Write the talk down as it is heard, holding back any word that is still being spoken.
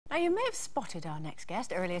Now, you may have spotted our next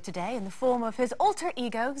guest earlier today in the form of his alter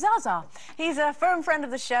ego, Zaza. He's a firm friend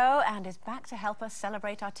of the show and is back to help us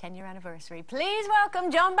celebrate our 10-year anniversary. Please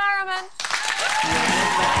welcome John Barrowman.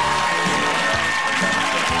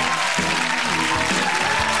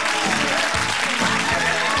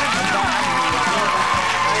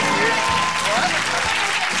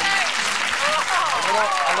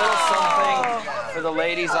 A little something for the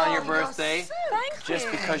ladies on your birthday. Thank you.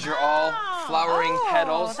 Just because you're all flowering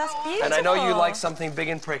petals. That's beautiful. And I know you like something big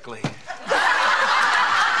and prickly.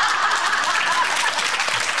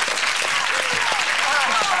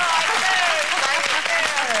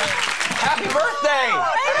 Happy birthday!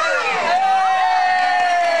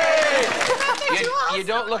 You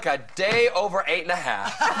don't look a day over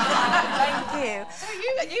 8.5. Thank you. So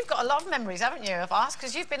you've got a lot of memories, haven't you, of us?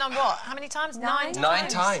 Because you've been on what? How many times? Nine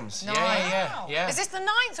times. Yeah. Is this the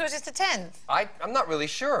 9th or is this the 10th? I'm not really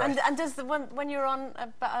sure. And does the one when you're on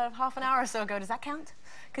about half an hour or so ago, does that count?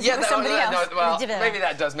 Yeah, else. no, well, maybe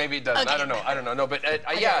that does, maybe it doesn't. Okay. I don't know. No, but I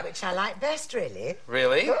yeah. know which I like best, really.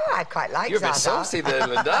 Really? Oh, I quite like You're a bit Zaza. saucy there,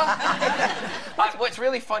 Lynda. What's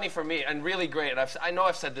really funny for me, and really great, and I know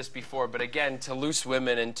I've said this before, but again, to Loose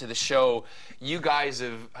Women and to the show, you guys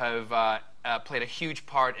have played a huge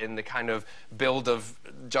part in the kind of build of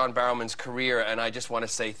John Barrowman's career, and I just want to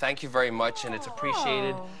say thank you very much, and it's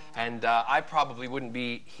appreciated. And I probably wouldn't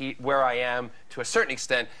be where I am, to a certain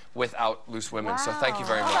extent, without Loose Women. So thank you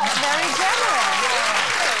very much. That's very generous.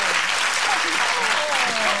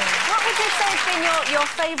 What would you say has been your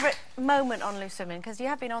favourite moment on Loose Women? Because you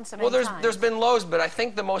have been on so many times. Well, there's been loads, but I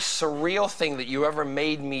think the most surreal thing that you ever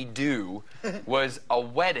made me do was a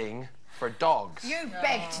wedding for dogs. You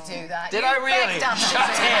begged to do that. Did I really?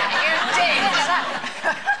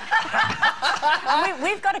 You did.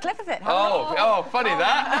 We've got a clip of it. Oh, funny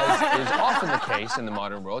that. As is often the case in the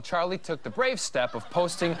modern world, Charlie took the brave step of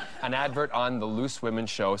posting an advert on the Loose Women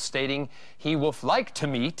show stating he would like to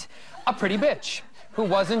meet a pretty bitch who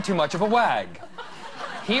wasn't too much of a wag.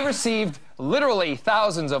 He received literally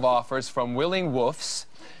thousands of offers from willing woofs,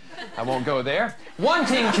 I won't go there,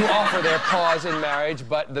 wanting to offer their paws in marriage,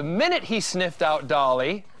 but the minute he sniffed out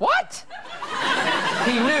Dolly, what?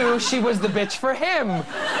 He knew she was the bitch for him.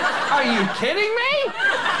 Are you kidding me?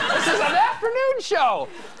 This is an afternoon show.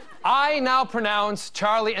 I now pronounce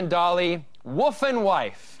Charlie and Dolly woof and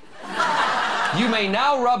wife. You may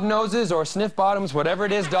now rub noses or sniff bottoms, whatever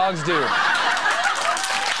it is dogs do.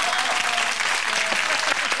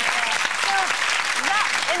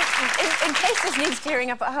 In case this needs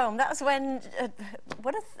clearing up at home, that was when...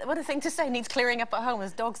 what a thing to say, needs clearing up at home.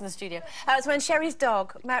 There's dogs in the studio. That was when Sherry's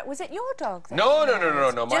dog... Was it your dog? No.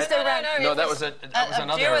 Just No, that was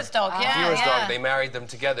another... viewer's dog, viewer's dog. They married them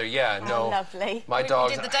together, yeah. No. Oh, lovely. My We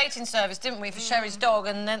dog... did the dating service, didn't we, for Sherry's dog,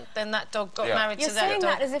 and then that dog got married You're to that saying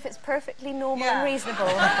dog. that as if it's perfectly normal and reasonable.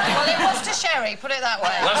 Well, it was to Sherry, put it that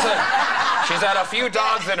way. Listen, she's had a few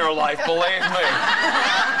dogs in her life, believe me.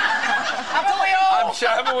 Haven't we all? I'm sure,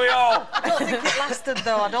 haven't we all? I don't think it lasted,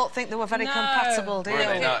 though. I don't think they were very compatible, do you?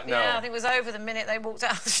 Really not, no. Yeah, I think it was over the minute they walked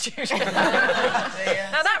out of the studio. Now,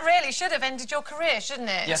 that really should have ended your career, shouldn't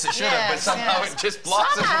it? Yes, it should have, but somehow it just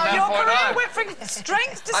blossomed from that your point career on. went from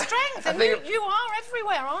strength to strength, and you are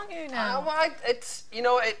everywhere, aren't you, now? Well,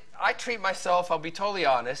 I treat myself, I'll be totally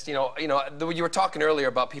honest, you were talking earlier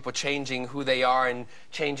about people changing who they are and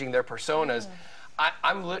changing their personas.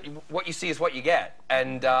 What you see is what you get,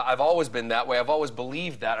 and I've always been that way. I've always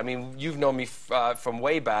believed that. I mean, you've known me from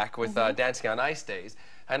way back with Dancing on Ice days,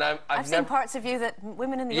 and I've seen parts of you that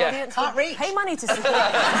women in the audience can't reach. pay money to see. We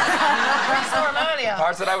saw him earlier.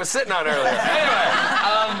 Parts that I was sitting on earlier. Anyway,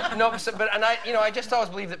 I just always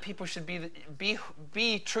believe that people should be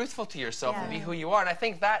truthful to yourself and be who you are, and I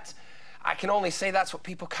think that's. I can only say that's what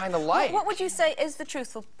people kind of like. What would you say is the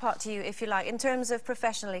truthful part to you, if you like, in terms of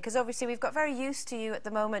professionally? Because obviously we've got very used to you at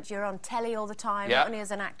the moment. You're on telly all the time, not only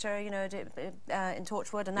as an actor, in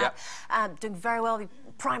Torchwood and that, doing very well,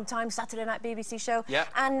 prime time Saturday night BBC show,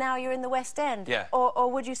 and now you're in the West End.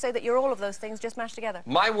 Or would you say that you're all of those things just mashed together?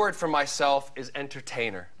 My word for myself is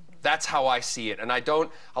entertainer. That's how I see it, and a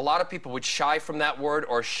lot of people would shy from that word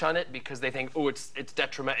or shun it because they think, oh, it's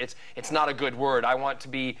detrimental, it's not a good word. I want to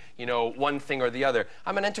be, one thing or the other.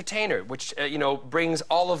 I'm an entertainer, which, brings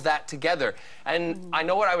all of that together. And I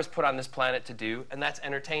know what I was put on this planet to do, and that's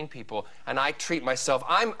entertain people. And I treat myself,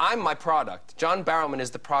 I'm my product. John Barrowman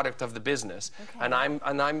is the product of the business, and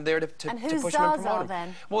I'm there to push him and promote him.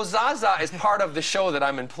 Then? Well, Zaza is part of the show that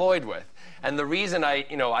I'm employed with. And the reason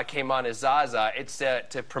I came on as Zaza, it's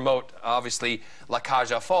to promote, obviously, La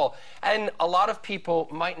Cage aux Folles. And a lot of people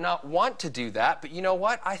might not want to do that, but you know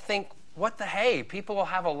what? I think what the hey? People will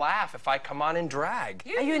have a laugh if I come on in drag.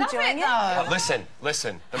 Are you enjoying it?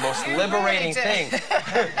 Listen, the most liberating thing.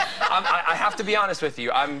 I have to be honest with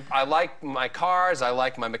you. I like my cars, I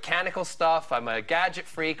like my mechanical stuff, I'm a gadget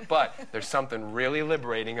freak, but there's something really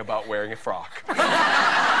liberating about wearing a frock.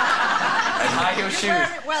 And high heel shoes. You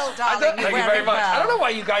wear it well, darling. Thank you very much. I don't know why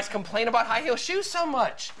you guys complain about high heel shoes so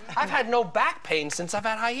much. I've had no back pain since I've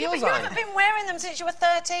had high heels But you on. haven't been wearing them since you were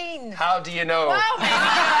 13. How do you know? Wow.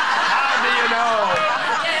 How do you know?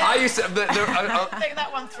 I used to... Think that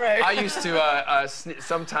one through. I used to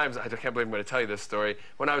sometimes, I can't believe I'm going to tell you this story.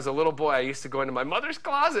 When I was a little boy, I used to go into my mother's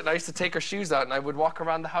closet and I used to take her shoes out and I would walk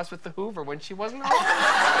around the house with the Hoover when she wasn't home.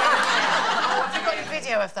 Have you got a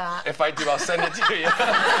video of that? If I do, I'll send it to you.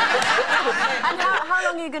 And how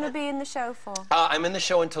long are you going to be in the show for? I'm in the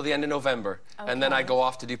show until the end of November. Okay. And then I go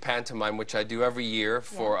off to do pantomime, which I do every year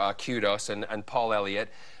for Kudos and Paul Elliott.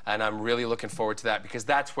 And I'm really looking forward to that because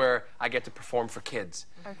that's where I get to perform for kids.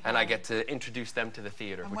 Okay. And I get to introduce them to the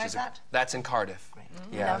theatre. And where's that? That's in Cardiff.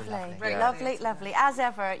 Yeah. Lovely. Lovely. As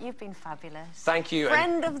ever, you've been fabulous. Thank you.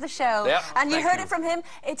 Friend of the show. Yep, and you heard it from him.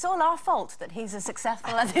 It's all our fault that he's as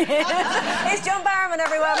successful as he is. It's John Barrowman,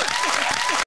 everyone.